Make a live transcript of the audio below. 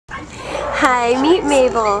Hi, meet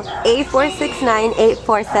Mabel,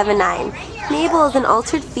 A4698479. Mabel is an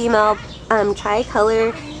altered female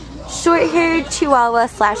tricolor short-haired Chihuahua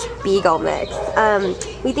 / Beagle mix.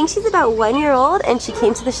 We think she's about 1 year old, and she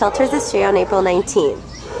came to the shelter as a stray on April 19th.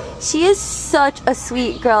 She is such a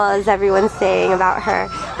sweet girl, as everyone's saying about her.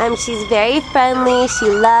 She's very friendly, she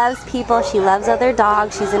loves people, she loves other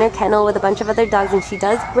dogs. She's in her kennel with a bunch of other dogs and she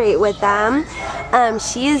does great with them.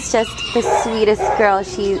 She is just the sweetest girl.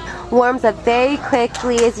 She warms up very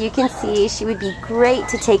quickly, as you can see. She would be great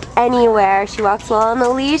to take anywhere. She walks well on the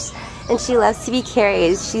leash and she loves to be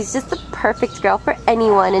carried. She's just the perfect girl for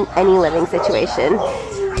anyone in any living situation.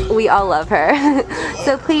 We all love her.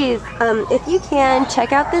 So please, if you can,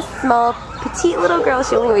 check out this small, petite little girl.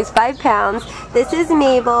 She only weighs 5 pounds. This is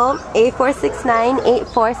Mabel,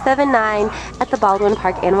 A4698479 at the Baldwin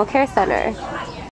Park Animal Care Center.